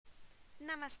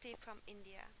Namaste from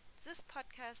India. This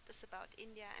podcast is about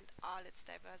India and all its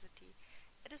diversity.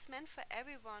 It is meant for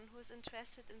everyone who is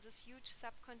interested in this huge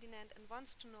subcontinent and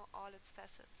wants to know all its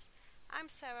facets. I'm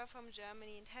Sarah from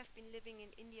Germany and have been living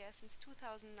in India since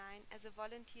 2009 as a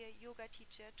volunteer, yoga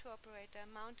teacher, tour operator,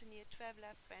 mountaineer,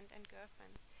 traveler, friend and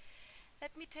girlfriend.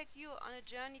 Let me take you on a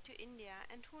journey to India,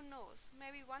 and who knows,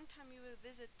 maybe one time you will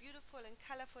visit beautiful and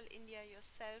colorful India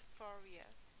yourself for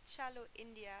real. Chalo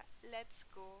India, let's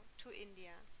go to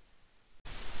India.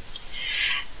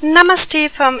 Namaste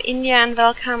from India and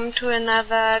welcome to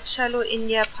another Chalo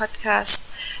India podcast.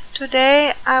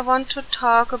 Today I want to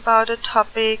talk about a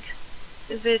topic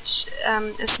which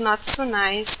is not so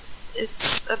nice.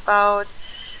 It's about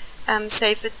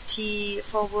safety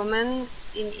for women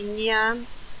in India,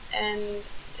 and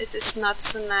it is not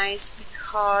so nice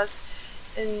because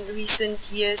in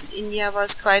recent years India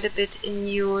was quite a bit in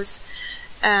news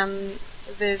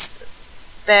with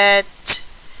bad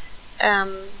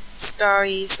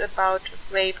stories about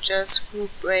group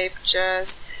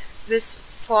raptures, with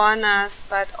foreigners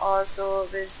but also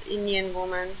with Indian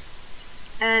women.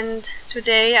 And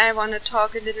today I want to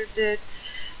talk a little bit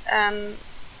and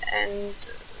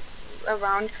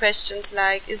around questions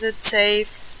like, is it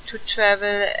safe to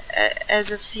travel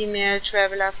as a female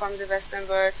traveler from the Western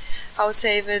world? How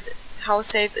safe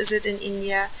is it in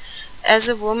India? As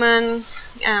a woman,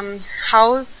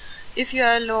 how, if you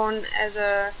are alone as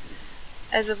a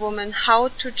woman, how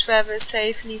to travel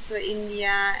safely through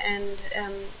India, and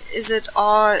is it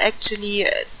all actually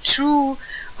true,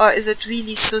 or is it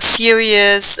really so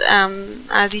serious?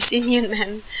 Are these Indian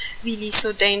men really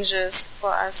so dangerous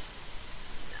for us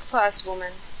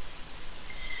women?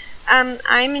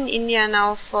 I'm in India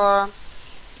now for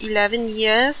 11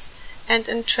 years, and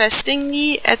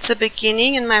interestingly, at the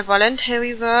beginning in my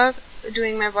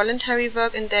doing my voluntary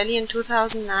work in Delhi in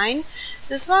 2009,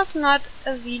 this was not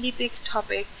a really big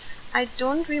topic. I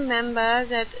don't remember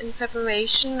that in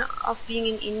preparation of being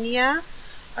in India,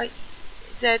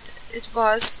 that it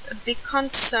was a big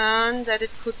concern that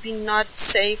it could be not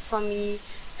safe for me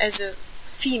as a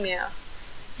female.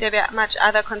 There were much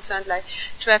other concerns like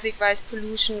traffic-wise,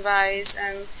 pollution-wise,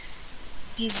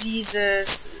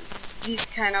 diseases, these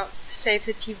kind of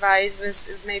safety-wise,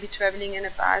 with maybe traveling in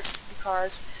a bus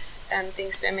because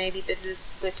things were maybe a little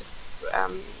bit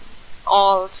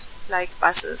old, like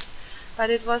buses. But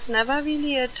it was never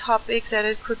really a topic that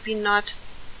it could be not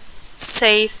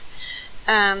safe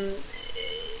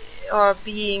or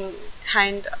being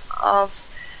kind of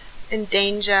in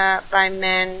danger by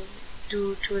men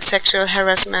due to sexual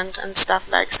harassment and stuff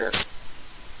like this.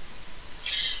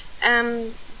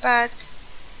 But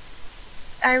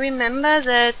I remember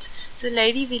that the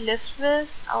lady we lived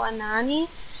with, our nanny,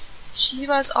 she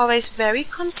was always very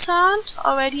concerned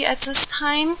already at this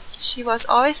time. She was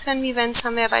always, when we went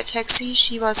somewhere by taxi,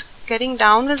 she was getting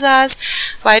down with us,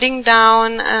 writing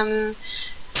down the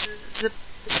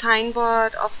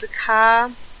signboard of the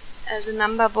car, the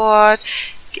number board,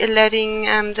 letting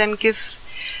them give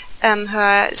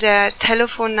her their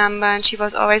telephone number, and she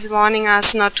was always warning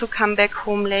us not to come back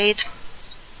home late.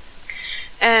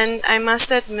 And I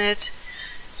must admit,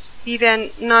 we were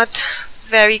not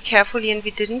very carefully, and we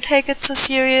didn't take it so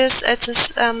serious at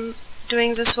this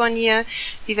during this 1 year.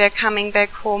 We were coming back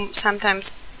home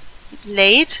sometimes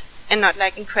late, and not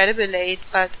like incredibly late,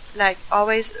 but like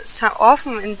always, so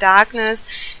often in darkness.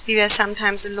 We were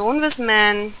sometimes alone with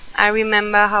men. I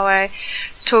remember how I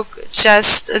took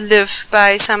just a lift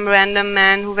by some random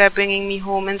men who were bringing me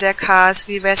home in their cars.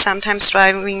 We were sometimes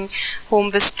driving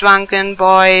home with drunken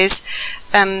boys.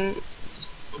 And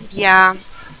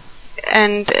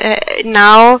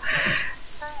now,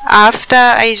 after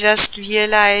I just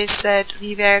realized that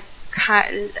we were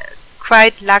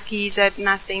quite lucky that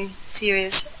nothing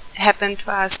serious happened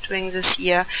to us during this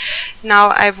year.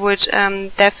 Now I would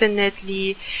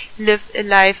definitely live a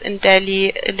life in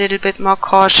Delhi a little bit more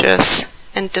cautious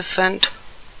and different.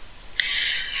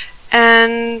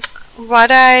 And what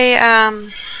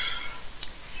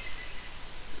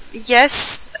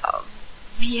yes,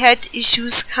 we had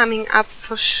issues coming up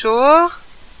for sure.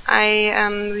 I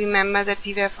remember that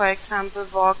we were, for example,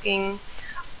 walking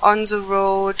on the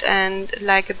road, and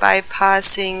like a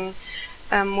bypassing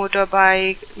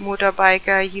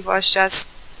motorbiker, he was just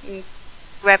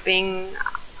grabbing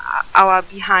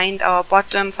behind our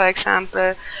bottom, for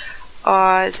example.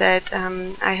 Or that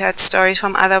I heard stories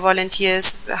from other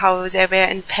volunteers how they were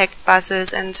in packed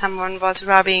buses and someone was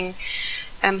rubbing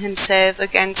himself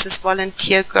against this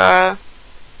volunteer girl.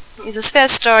 These were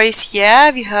stories,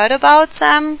 yeah, we heard about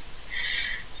them,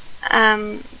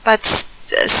 but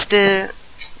still,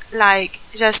 like,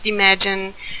 just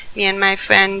imagine me and my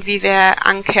friend, we were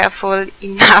uncareful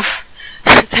enough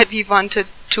that we wanted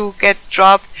to get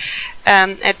dropped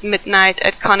at midnight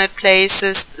at Connaught Place,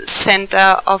 the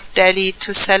center of Delhi,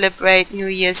 to celebrate New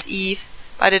Year's Eve.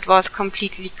 But it was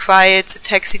completely quiet. The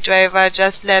taxi driver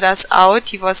just let us out.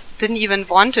 He didn't even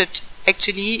want it,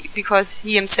 actually, because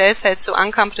he himself felt so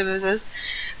uncomfortable with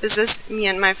this. Me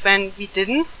and my friend, we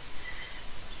didn't.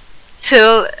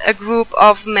 Till a group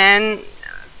of men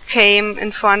came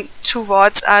in front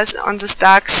towards us on this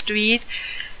dark street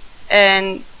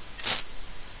and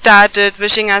started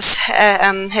wishing us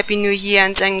Happy New Year,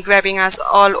 and then grabbing us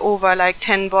all over, like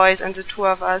 10 boys and the two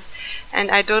of us.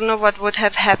 And I don't know what would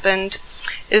have happened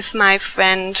if my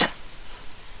friend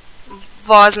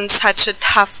wasn't such a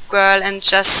tough girl and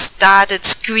just started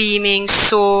screaming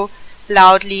so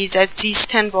loudly that these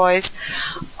 10 boys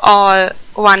all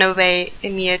run away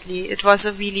immediately. It was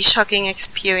a really shocking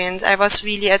experience. I was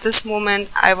really, at this moment,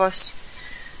 I was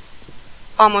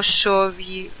almost sure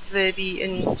we will be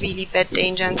in really bad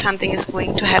danger and something is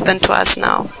going to happen to us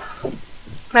now.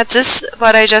 But this,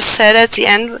 what I just said at the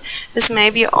end, is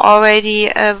maybe already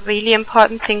a really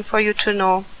important thing for you to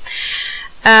know.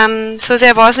 So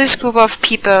there was this group of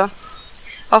people,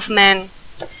 of men,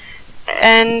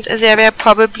 and they were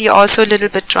probably also a little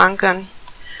bit drunken.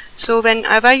 So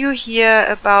whenever you hear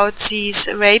about these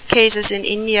rape cases in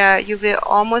India, you will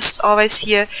almost always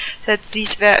hear that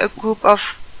these were a group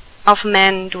of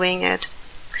men doing it.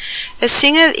 A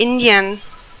single Indian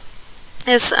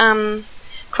is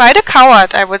quite a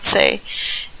coward, I would say.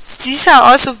 These are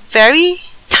also very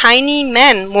tiny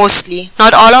men, mostly.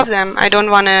 Not all of them. I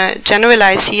don't want to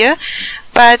generalize here.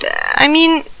 But, I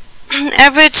mean,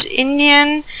 average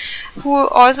Indian who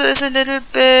also is a little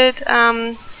bit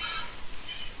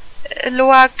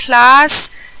lower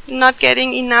class, not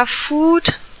getting enough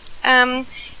food.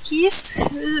 He's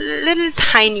little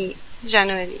tiny,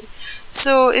 generally.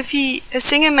 So if a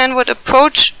single man would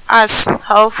approach us,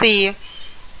 healthy,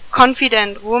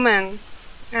 confident woman,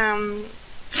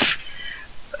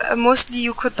 mostly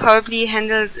you could probably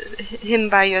handle him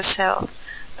by yourself.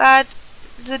 But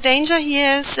the danger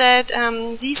here is that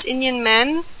these Indian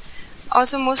men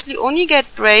also mostly only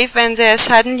get brave when they're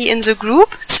suddenly in the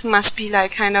group. It must be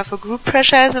like kind of a group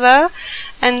pressure as well,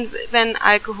 and when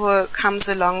alcohol comes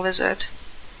along with it.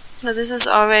 So this is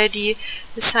already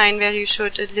a sign where you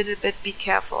should a little bit be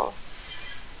careful.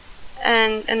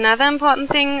 And another important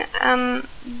thing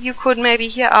you could maybe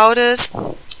hear out is,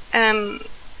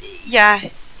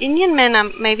 Indian men are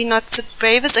maybe not the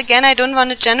bravest. Again, I don't want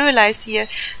to generalize here,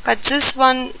 but this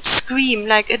one scream,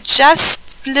 like a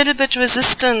just little bit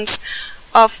resistance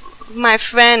of my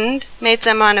friend made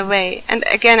them run away. And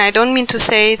again, I don't mean to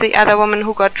say the other woman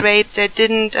who got raped, they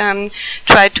didn't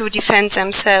try to defend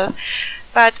themselves.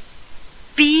 But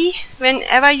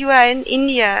whenever you are in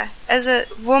India, as a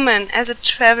woman, as a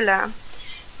traveler,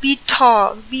 be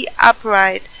tall, be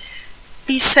upright,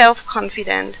 be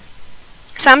self-confident.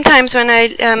 Sometimes when I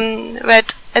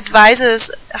read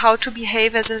advices how to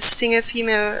behave as a single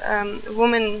female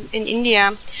woman in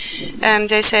India,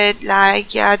 they said like,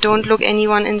 don't look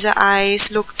anyone in the eyes,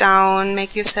 look down,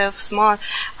 make yourself small.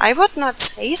 I would not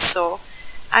say so.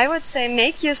 I would say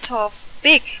make yourself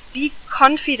big, be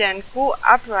confident, go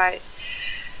upright.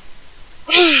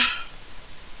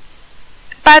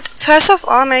 But first of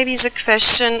all, maybe the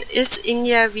question, is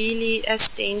India really as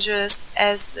dangerous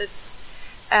as it's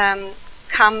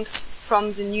comes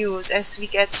from the news, as we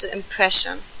get the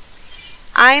impression?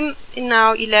 I'm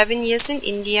now 11 years in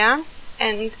India,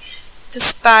 and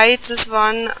despite this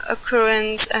one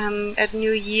occurrence at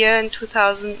New Year in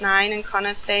 2009 in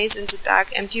Connaught Place in the dark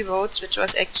empty roads, which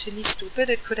was actually stupid,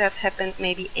 it could have happened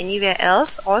maybe anywhere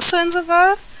else also in the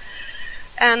world,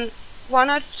 and one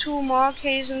or two more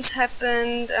occasions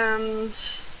happened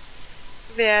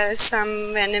where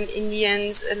some random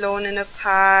Indians alone in a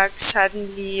park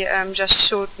suddenly just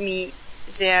showed me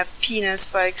their penis,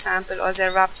 for example, or they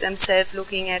rubbed themselves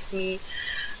looking at me.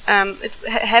 It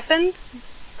happened,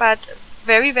 but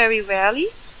very, very rarely.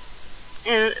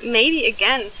 And maybe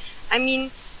again, I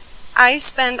mean, I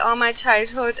spent all my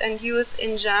childhood and youth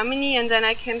in Germany, and then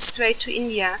I came straight to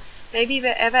India. Maybe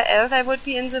wherever else I would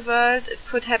be in the world, it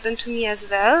could happen to me as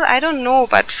well. I don't know,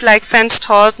 but like friends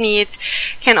told me, it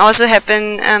can also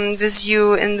happen with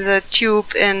you in the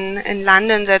tube in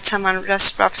London, that someone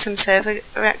just rubs himself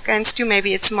against you.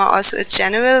 Maybe it's more also a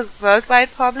general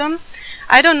worldwide problem.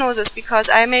 I don't know this because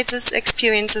I made these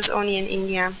experiences only in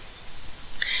India.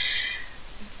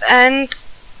 And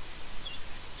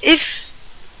if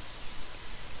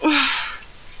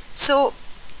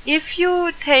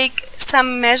you take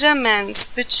some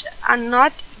measurements which are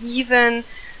not even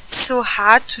so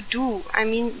hard to do. I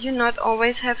mean, you not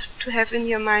always have to have in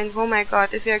your mind, oh my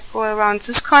god, if I go around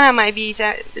this corner, maybe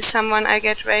there is someone I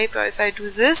get raped, or if I do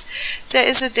this, there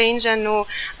is a danger. No,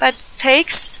 but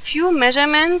takes few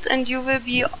measurements and you will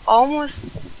be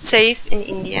almost safe in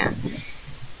India.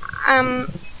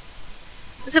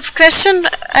 The question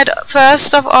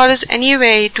first of all is,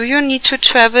 anyway, do you need to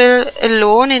travel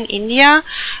alone in India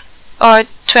or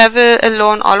travel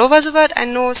alone all over the world? I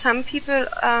know some people,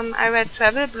 I read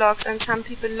travel blogs, and some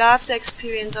people love the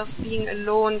experience of being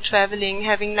alone, traveling,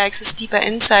 having like this deeper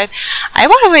insight.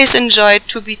 I've always enjoyed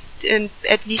to be in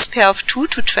at least pair of two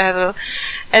to travel,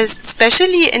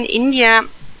 especially in India.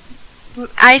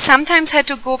 I sometimes had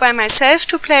to go by myself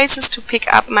to places to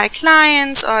pick up my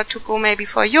clients, or to go maybe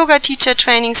for yoga teacher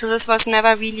training, so this was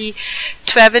never really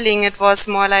traveling. It was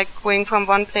more like going from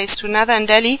one place to another in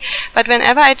Delhi. But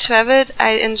whenever I traveled,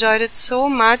 I enjoyed it so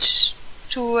much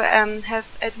to have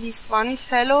at least one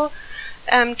fellow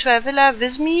traveler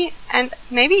with me, and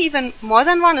maybe even more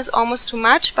than one is almost too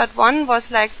much, but one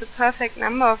was like the perfect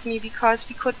number of me, because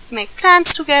we could make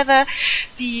plans together,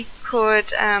 we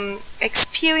could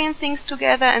experience things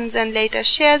together, and then later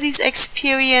share these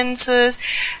experiences.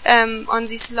 On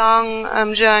these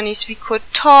long journeys we could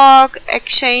talk,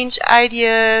 exchange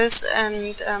ideas,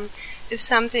 and if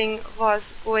something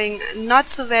was going not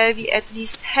so well, we at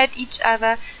least had each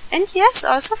other. And yes,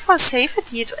 also for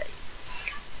safety,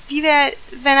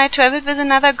 when I traveled with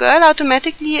another girl,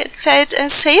 automatically it felt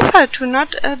safer to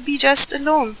not be just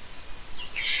alone.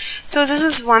 So this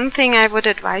is one thing I would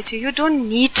advise you. You don't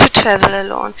need to travel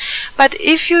alone. But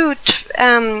if you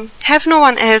have no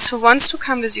one else who wants to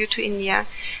come with you to India,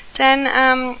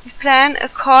 then plan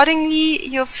accordingly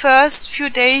your first few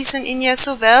days in India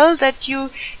so well that you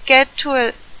get to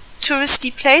a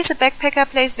touristy place, a backpacker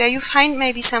place, where you find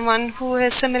maybe someone who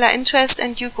has similar interest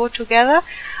and you go together.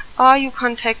 Or you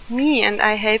contact me and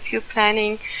I help you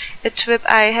planning a trip.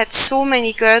 I had so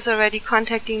many girls already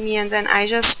contacting me, and then I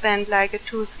just spent like a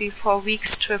 2, 3, 4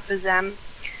 weeks trip with them.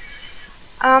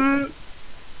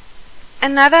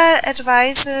 Another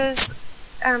advice is,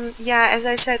 as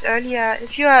I said earlier,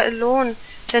 if you are alone,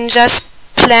 then just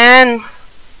plan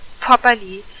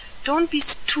properly. Don't be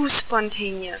too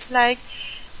spontaneous. Like,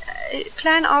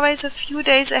 plan always a few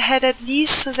days ahead at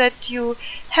least, so that you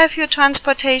have your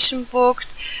transportation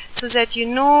booked, so that you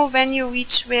know when you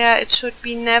reach where. It should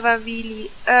be never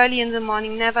really early in the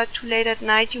morning, never too late at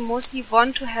night. You mostly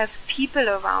want to have people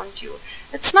around you.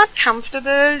 It's not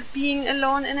comfortable being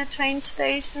alone in a train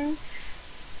station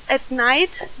at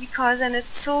night, because then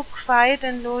it's so quiet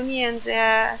and lonely and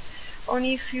there are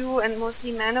only few and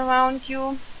mostly men around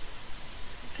you.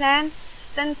 Then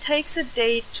take a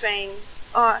day train,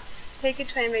 or take a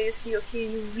train where you see, okay,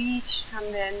 you reach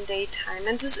somewhere in daytime.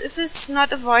 And this, if it's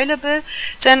not available,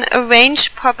 then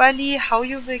arrange properly how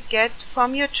you will get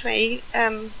from your train,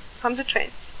 from the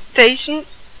train station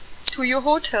to your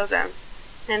hotel then.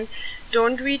 And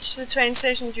don't reach the train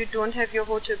station, you don't have your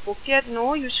hotel booked yet.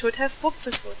 No, you should have booked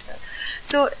this hotel.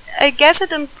 So I guess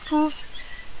it involves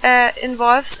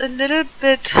a little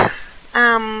bit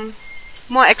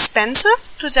more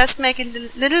expensive to just make it a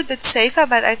little bit safer,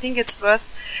 but I think it's worth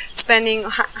spending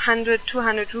 100,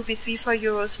 200 rupee, 3, 4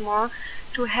 euros more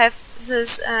to have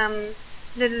this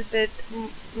little bit,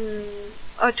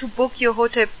 or to book your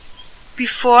hotel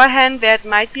beforehand, where it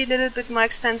might be a little bit more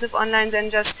expensive online than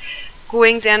just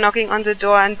going there, knocking on the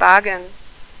door and bargain.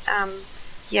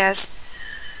 Yes.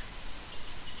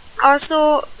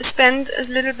 Also spend a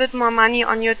little bit more money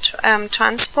on your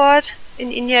transport.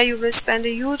 In India you will spend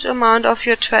a huge amount of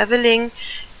your traveling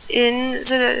in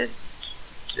the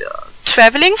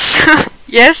traveling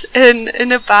yes,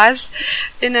 in a bus,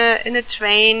 in a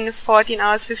train, 14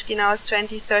 hours, 15 hours,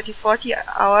 20, 30, 40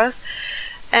 hours.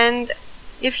 And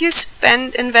if you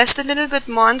invest a little bit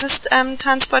more in this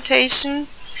transportation,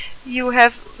 you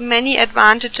have many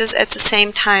advantages at the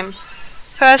same time.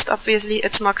 First, obviously,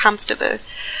 it's more comfortable.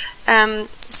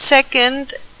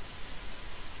 Second,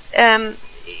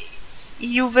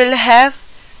 you will have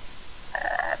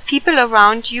people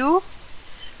around you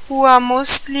who are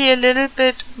mostly a little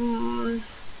bit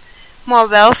more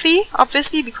wealthy,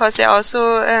 obviously, because they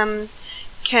also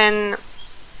can,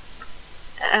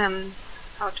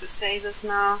 how to say this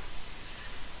now,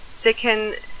 they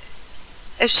can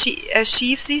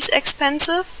achieve these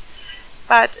expenses,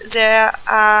 but there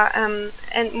are,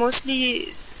 and mostly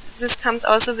this comes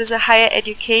also with a higher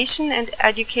education, and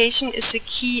education is the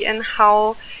key in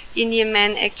how Indian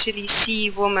men actually see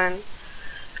women.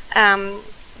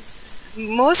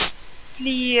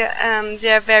 Mostly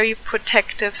they are very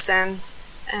protective then,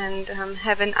 and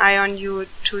have an eye on you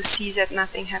to see that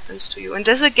nothing happens to you. And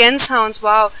this again sounds,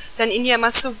 wow, then India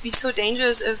must be so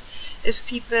dangerous if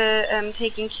people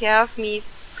taking care of me.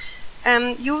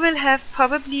 You will have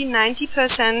probably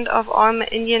 90% of all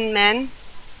Indian men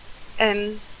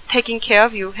taking care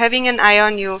of you, having an eye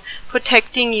on you,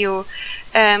 protecting you,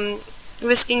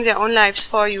 risking their own lives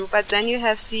for you. But then you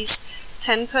have these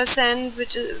 10%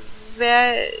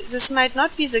 where this might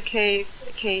not be the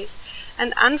case.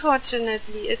 And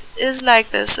unfortunately, it is like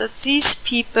this, that these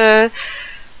people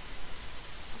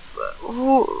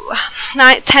who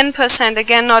 10%,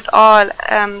 again, not all,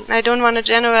 I don't want to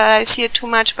generalize here too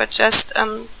much, but just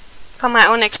from my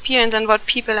own experience and what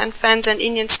people and friends and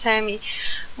Indians tell me,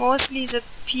 mostly the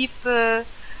people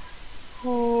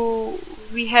who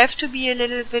we have to be a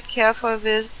little bit careful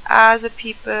with are the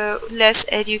people less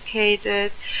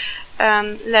educated,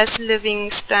 less living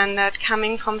standard,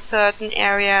 coming from certain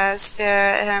areas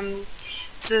where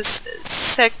this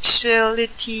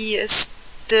sexuality is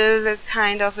still a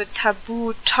kind of a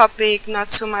taboo topic,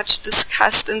 not so much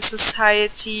discussed in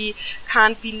society,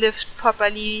 can't be lived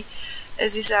properly.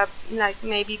 These are like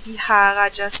maybe Bihar,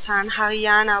 Rajasthan,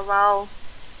 Haryana. Wow,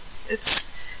 it's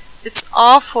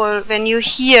awful when you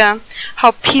hear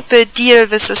how people deal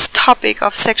with this topic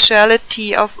of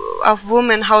sexuality, of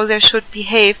women, how they should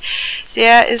behave.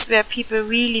 There is where people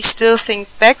really still think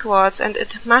backwards, and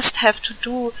it must have to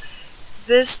do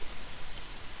with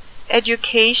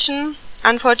education,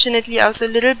 unfortunately also a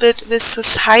little bit with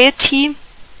society,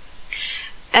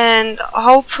 and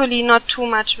hopefully not too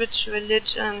much with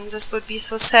religion. This would be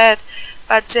so sad.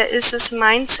 But there is this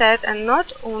mindset, and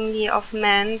not only of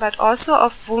men, but also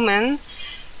of women,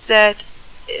 that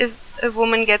if a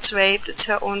woman gets raped, it's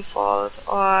her own fault,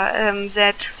 or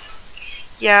that,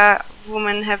 yeah,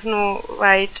 women have no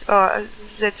right, or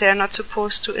that they are not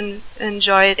supposed to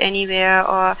enjoy it anywhere,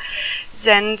 or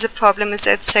then the problem is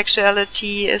that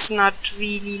sexuality is not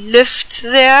really lived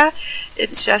there.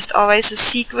 It's just always a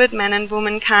secret. Men and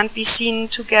women can't be seen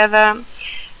together.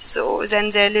 So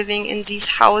then they're living in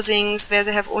these housings where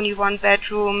they have only one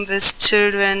bedroom with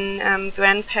children,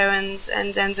 grandparents,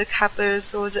 and then the couple.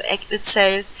 So the act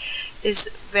itself is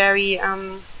very,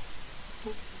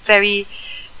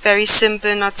 very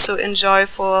simple, not so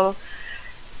enjoyable.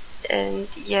 And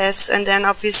yes, and then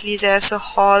obviously there's a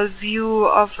whole view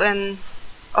of a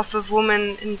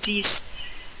woman in these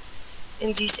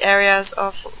areas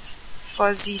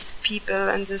for these people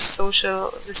and this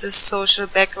social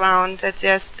background, that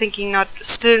they're thinking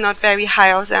still not very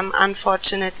high of them,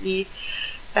 unfortunately,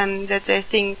 that they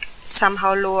think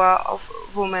somehow lower of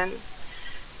women.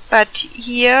 But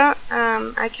here,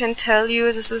 I can tell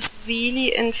you, this is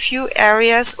really in few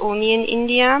areas only in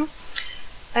India,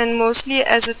 and mostly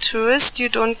as a tourist you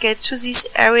don't get to these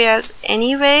areas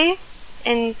anyway,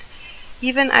 and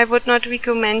even I would not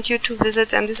recommend you to visit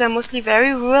them. These are mostly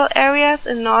very rural areas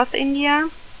in North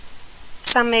India,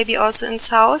 some maybe also in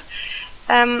South.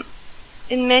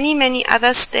 In many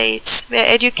other states where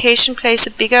education plays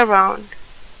a bigger role,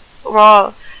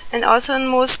 and also in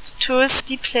most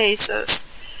touristy places.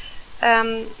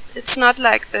 It's not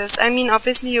like this. I mean,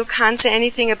 obviously you can't say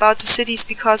anything about the cities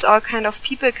because all kind of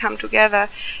people come together,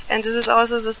 and this is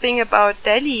also the thing about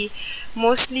Delhi.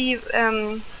 Mostly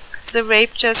the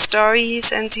rape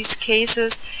stories and these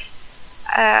cases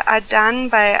are done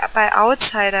by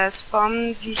outsiders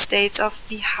from the states of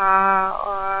Bihar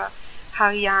or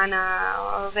Haryana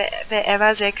or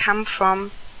wherever they come from.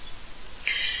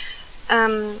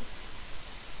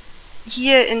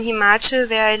 Here in Himachal,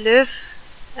 where I live,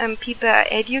 people are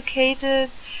educated,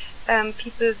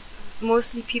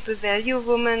 mostly people value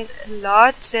women a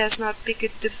lot. There's not big a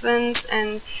difference,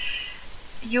 and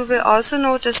you will also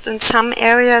notice in some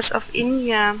areas of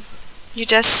India you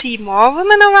just see more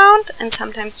women around, and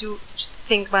sometimes you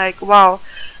think like, wow,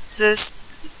 this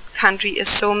country is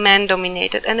so man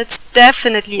dominated, and it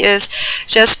definitely is,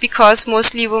 just because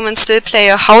mostly women still play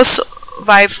a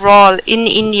housewife role in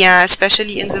India,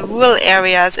 especially in the rural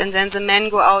areas, and then the men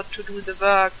go out to do the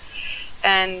work,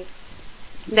 and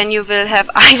then you will have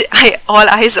all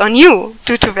eyes on you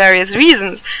due to various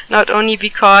reasons, not only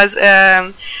because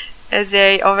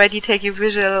they already take your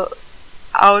visual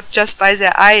out just by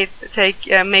their eye,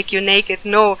 make you naked.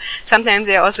 No, sometimes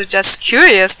they're also just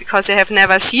curious because they have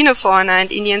never seen a foreigner, and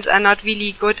Indians are not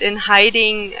really good in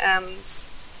hiding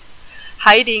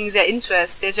their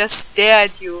interest. They just stare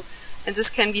at you, and this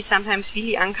can be sometimes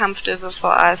really uncomfortable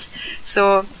for us.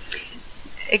 So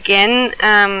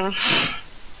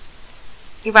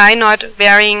why not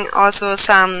wearing also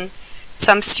some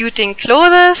some suiting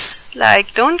clothes,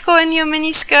 like don't go in your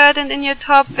mini skirt and in your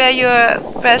top where your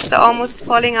breasts are almost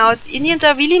falling out. Indians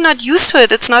are really not used to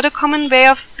it. It's not a common way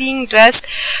of being dressed.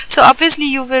 So obviously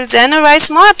you will then arouse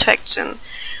more attraction.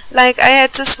 Like I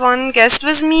had this one guest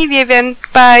with me, we went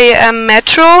by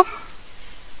metro,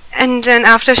 and then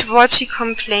afterwards she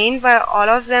complained while all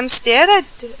of them stared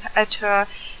at her.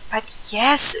 But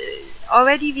yes,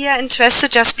 already we are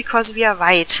interested just because we are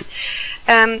white.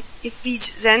 If we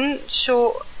then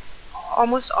show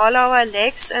almost all our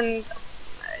legs, and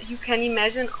you can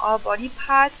imagine our body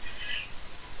parts,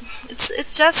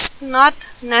 it's just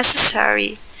not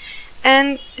necessary.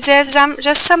 And there's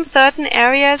just some certain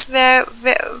areas where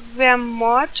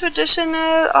more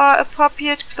traditional or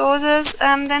appropriate clothes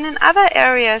than in other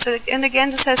areas. And again,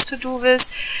 this has to do with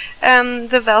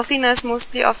the wealthiness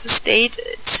mostly of the state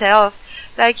itself.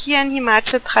 Like here in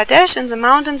Himachal Pradesh, in the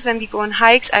mountains, when we go on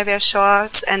hikes, I wear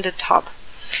shorts and a top.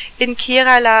 In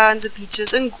Kerala, on the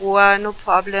beaches, in Goa, no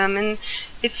problem. And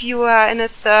if you are in a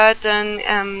certain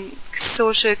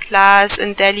social class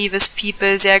in Delhi with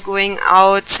people, they are going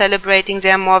out, celebrating,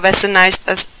 they are more westernized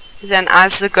than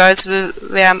us. The girls will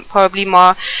wear probably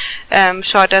more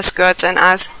shorter skirts than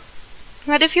us.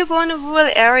 But if you go in a rural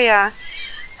area,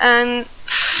 and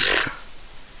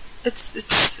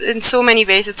it's in so many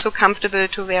ways, it's so comfortable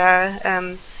to wear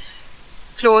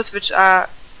clothes which are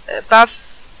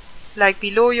above, like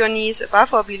below your knees,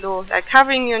 above or below, like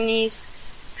covering your knees,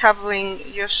 covering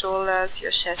your shoulders, your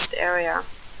chest area.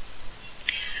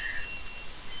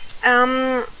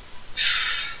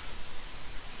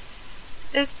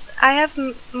 I have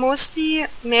mostly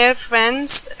male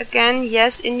friends. Again,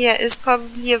 yes, India is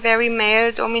probably a very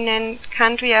male-dominant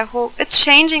country. I hope it's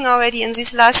changing already. In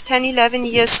these last 10, 11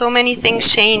 years, so many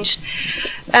things changed.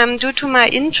 Due to my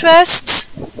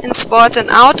interests in sports and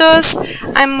outdoors,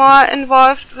 I'm more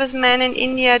involved with men in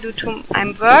India due to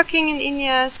I'm working in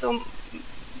India, so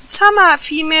some are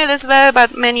female as well,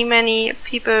 but many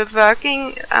people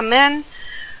working are men.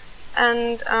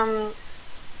 And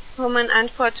women,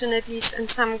 unfortunately, in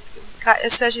some,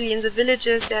 especially in the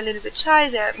villages, they're a little bit shy,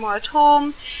 they're more at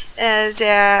home, they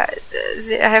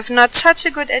have not such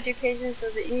a good education, so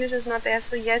the English is not there.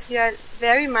 So yes, you are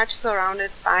very much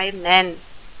surrounded by men.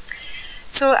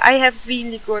 So I have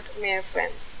really good male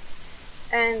friends,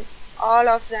 and all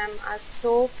of them are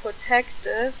so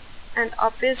protective. And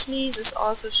obviously this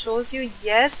also shows you,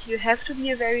 yes, you have to be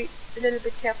a little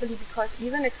bit carefully, because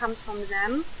even it comes from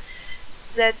them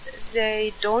that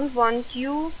they don't want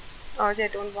you, or they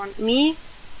don't want me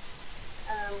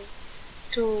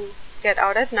to get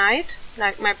out at night.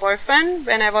 Like my boyfriend,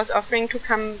 when I was offering to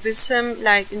come with him,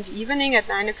 like in the evening at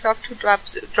 9 o'clock to drop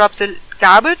the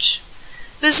garbage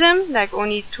with him, like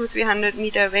only 200-300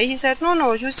 meters away, he said,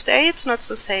 no, you stay, it's not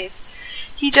so safe.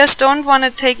 He just don't want to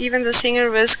take even the single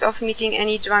risk of meeting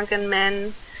any drunken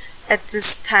man at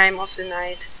this time of the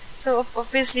night. So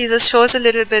obviously this shows a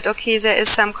little bit, okay, there is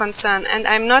some concern. And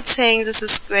I'm not saying this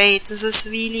is great. This is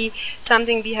really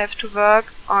something we have to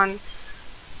work on.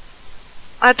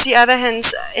 On the other hand,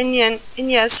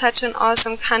 India is such an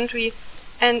awesome country.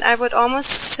 And I would almost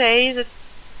say that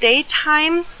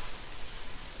daytime,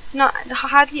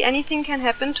 hardly anything can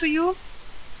happen to you.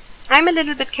 I'm a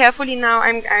little bit carefully now.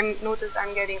 I'm notice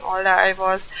I'm getting older. I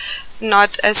was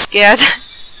not as scared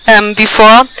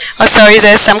before. Oh, sorry,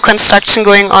 there's some construction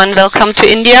going on. Welcome to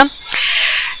India.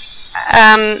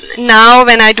 Now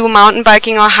when I do mountain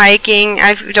biking or hiking,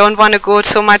 I don't want to go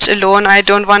so much alone. I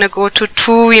don't want to go to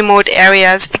too remote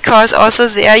areas, because also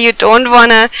there you don't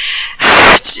want to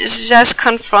just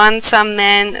confront some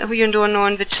men who you don't know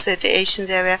in which situation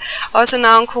they were. Also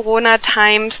now in Corona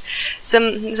times,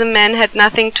 the men had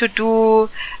nothing to do.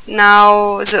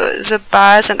 Now the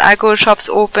bars and alcohol shops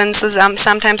open, so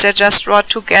sometimes they're just brought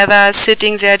together,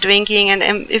 sitting there drinking, and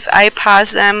if I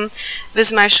pass them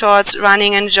with my shorts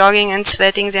running and jogging and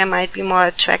sweating, they might be more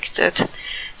attracted.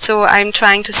 So I'm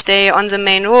trying to stay on the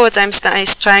main roads. I'm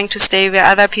trying to stay where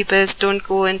other people don't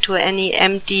go into any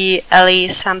empty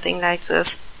alleys, something like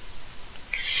this.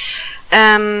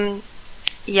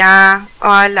 Yeah,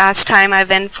 or last time I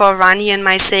went for a run here in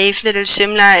my safe little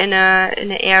Shimla in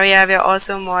an area where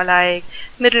also more like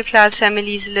middle class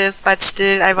families live, but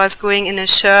still I was going in a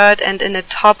shirt and in a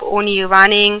top only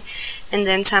running, and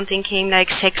then something came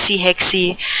like sexy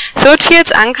hexy. So it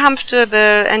feels uncomfortable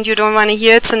and you don't want to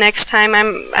hear it. So next time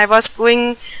I was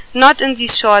going not in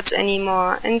these shorts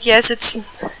anymore. And yes, it's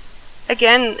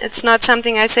not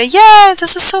something I say, yeah,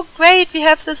 this is so great, we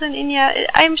have this in India.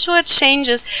 I'm sure it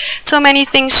changes. So many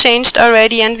things changed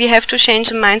already, and we have to change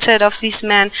the mindset of these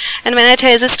men. And when I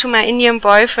tell this to my Indian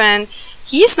boyfriend,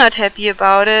 he's not happy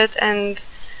about it. And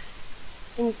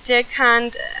and they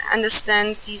can't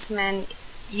understand these men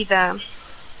either.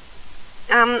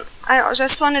 I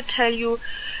just want to tell you,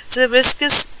 the risk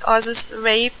is, or this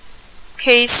rape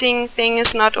casing thing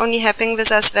is not only happening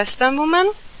with us Western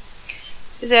women.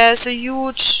 There's a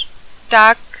huge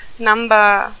dark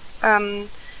number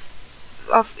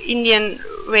of Indian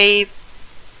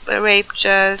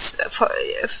raptures,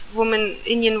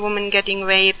 Indian women getting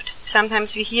raped.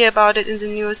 Sometimes we hear about it in the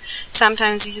news.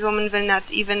 Sometimes these women will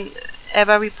not even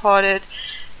ever report it.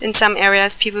 In some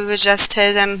areas, people will just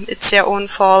tell them it's their own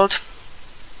fault.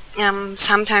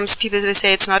 Sometimes people will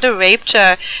say it's not a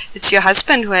rapture, it's your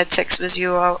husband who had sex with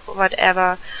you or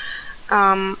whatever.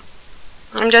 I'm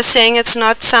just saying it's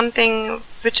not something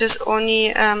which is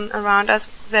only around us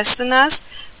Westerners,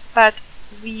 but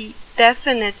we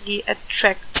definitely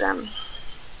attract them.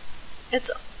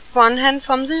 It's one hand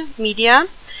from the media.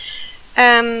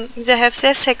 They have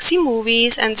their sexy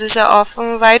movies, and these are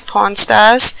often white porn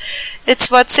stars.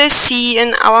 It's what they see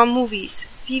in our movies.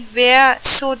 We wear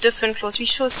so different clothes. We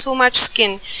show so much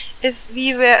skin. If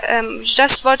we were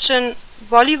just watch a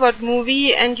Bollywood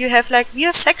movie and you have like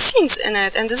real sex scenes in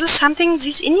it, and this is something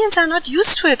these Indians are not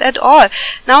used to it at all.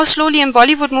 Now slowly in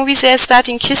Bollywood movies they are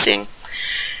starting kissing,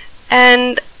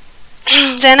 and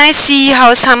then I see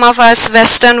how some of us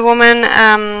Western women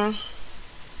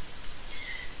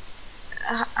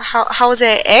how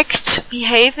they act,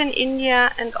 behave in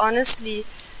India, and honestly,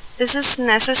 this is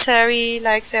necessary.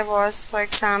 Like there was, for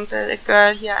example, a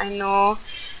girl here I know,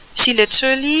 she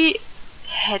literally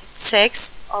had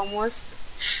sex almost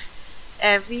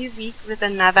every week with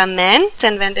another man,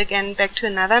 then went again back to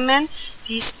another man.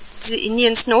 The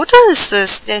Indians notice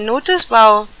this. They notice,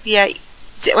 wow, we are,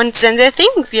 and then they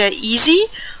think we are easy,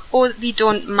 or we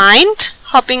don't mind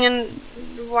hopping in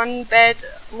one bed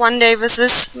one day with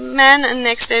this man and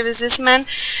next day with this man.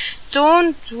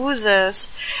 Don't do this.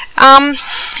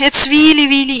 It's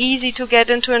really easy to get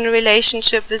into a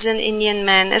relationship with an Indian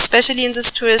man, especially in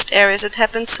these tourist areas. It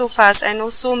happens so fast. I know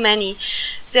so many.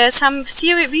 There are some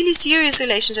really serious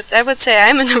relationships. I would say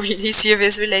I'm in a really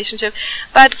serious relationship.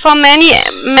 But for many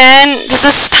men, this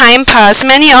is time pass.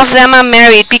 Many of them are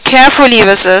married. Be carefully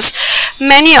with this.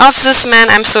 Many of these men,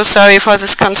 I'm so sorry for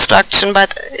this construction,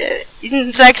 but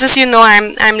like this, you know,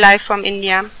 I'm live from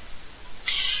India.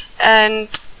 And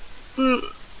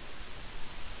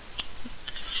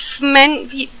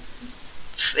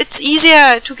it's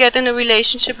easier to get in a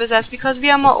relationship with us because we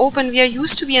are more open. We are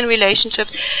used to be in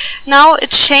relationships. Now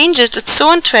it changes. It's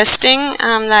so interesting.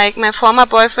 Like my former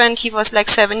boyfriend, he was like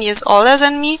 7 years older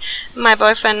than me. My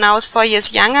boyfriend now is 4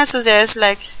 years younger, so there's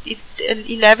like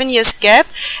 11 years gap,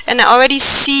 and I already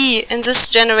see in this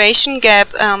generation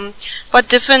gap what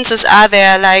differences are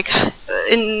there. Like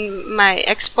in my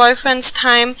ex-boyfriend's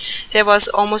time, there was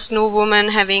almost no woman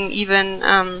having even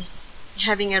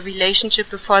having a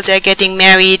relationship before they're getting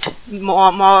married,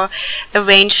 more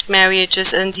arranged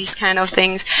marriages and these kind of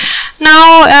things.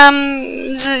 Now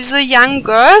the young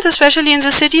girls, especially in the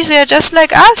cities, they're just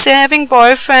like us. They're having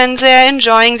boyfriends, they're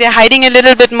enjoying, they're hiding a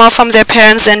little bit more from their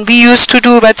parents than we used to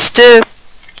do, but still.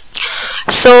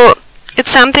 So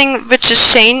it's something which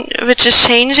is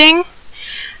changing.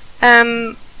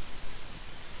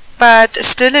 But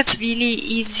still it's really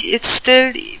easy. It's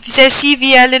still, they see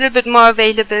we are a little bit more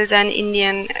available than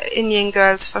Indian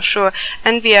girls for sure,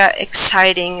 and we are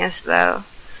exciting as well.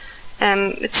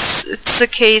 It's the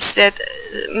case that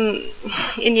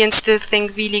Indians still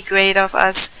think really great of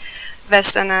us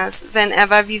Westerners.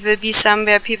 Whenever we will be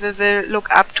somewhere, people will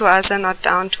look up to us and not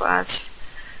down to us.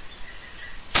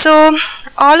 So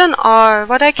all in all,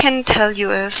 what I can tell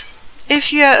you is,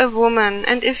 if you are a woman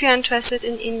and if you are interested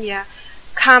in India,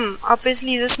 come.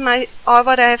 Obviously this might, all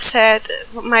what I have said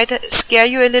might scare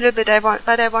you a little bit,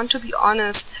 but I want to be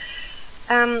honest.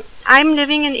 I'm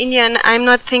living in India and I'm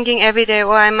not thinking every day,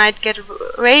 oh, I might get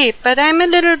raped, but I'm a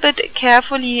little bit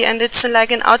carefully, and it's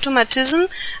like an automatism.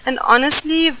 And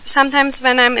honestly, sometimes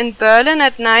when I'm in Berlin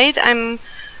at night,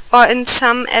 or in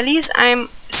some alleys, I'm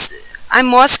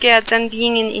more scared than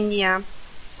being in India.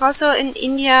 Also in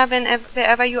India,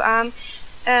 wherever you are,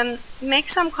 make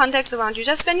some contacts around you.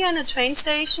 Just when you're in a train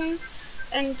station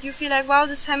and you feel like, wow,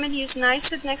 this family is nice,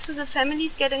 sit next to the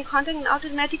families, get in contact, and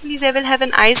automatically they will have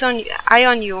an eye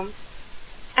on you.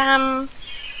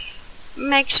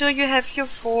 Make sure you have your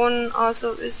phone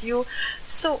also with you.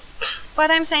 So what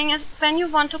I'm saying is, when you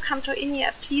want to come to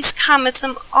India, please come. It's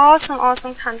an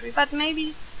awesome country, but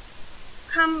maybe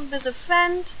come with a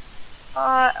friend,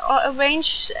 or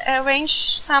arrange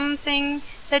something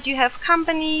that you have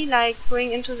company, like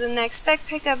going into the next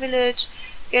backpacker village,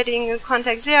 getting in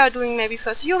contact there, or doing maybe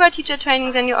first yoga teacher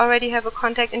training, then you already have a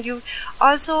contact, and you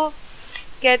also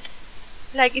get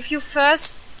like if you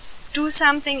first do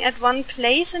something at one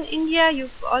place in India, you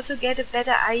also get a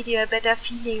better idea, a better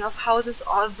feeling of how this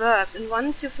all works. And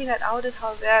once you figure out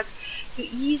how it works, you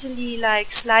easily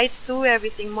like slide through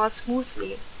everything more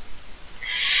smoothly.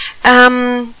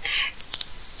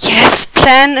 Yes,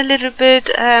 plan a little bit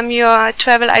your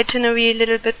travel itinerary a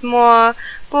little bit more.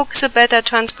 Book a better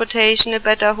transportation, a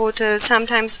better hotel.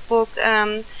 Sometimes book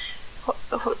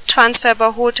transfer by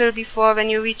hotel before when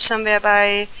you reach somewhere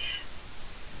by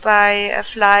a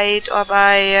flight or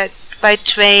by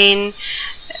train.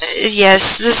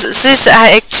 Yes, this are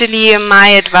actually my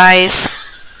advice.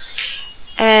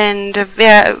 And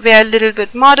wear a little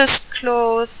bit modest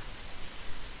clothes.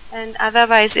 And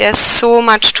otherwise there's so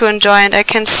much to enjoy, and I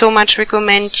can so much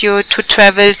recommend you to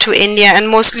travel to India, and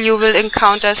mostly you will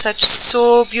encounter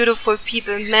so beautiful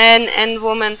people, men and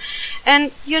women.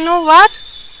 And you know what?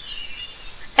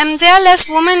 There are less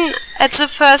women at the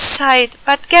first sight,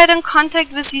 but get in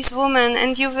contact with these women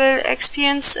and you will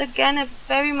experience again a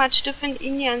very much different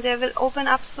India, and they will open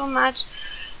up so much.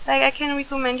 Like I can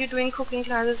recommend you doing cooking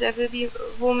classes, there will be a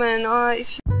woman, or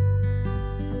if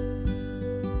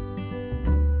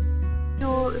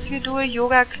you do a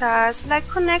yoga class, like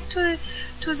connect to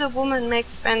the woman, make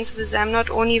friends with them, not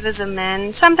only with the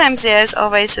men. Sometimes there is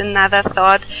always another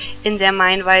thought in their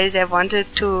mind why they want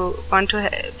to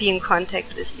be in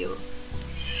contact with you.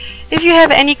 If you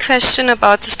have any question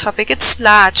about this topic, it's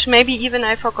large. Maybe even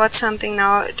I forgot something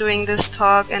now during this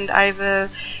talk, and I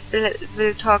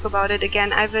will talk about it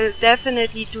again. I will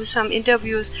definitely do some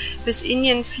interviews with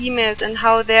Indian females and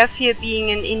how they feel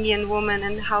being an Indian woman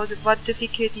and what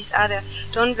difficulties are there.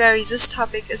 Don't worry, this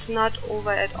topic is not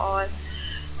over at all.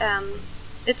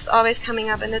 It's always coming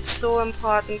up, and it's so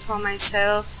important for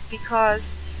myself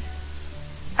because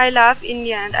I love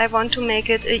India and I want to make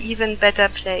it an even better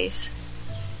place.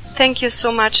 Thank you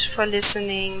so much for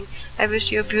listening. I wish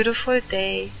you a beautiful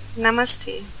day.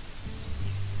 Namaste.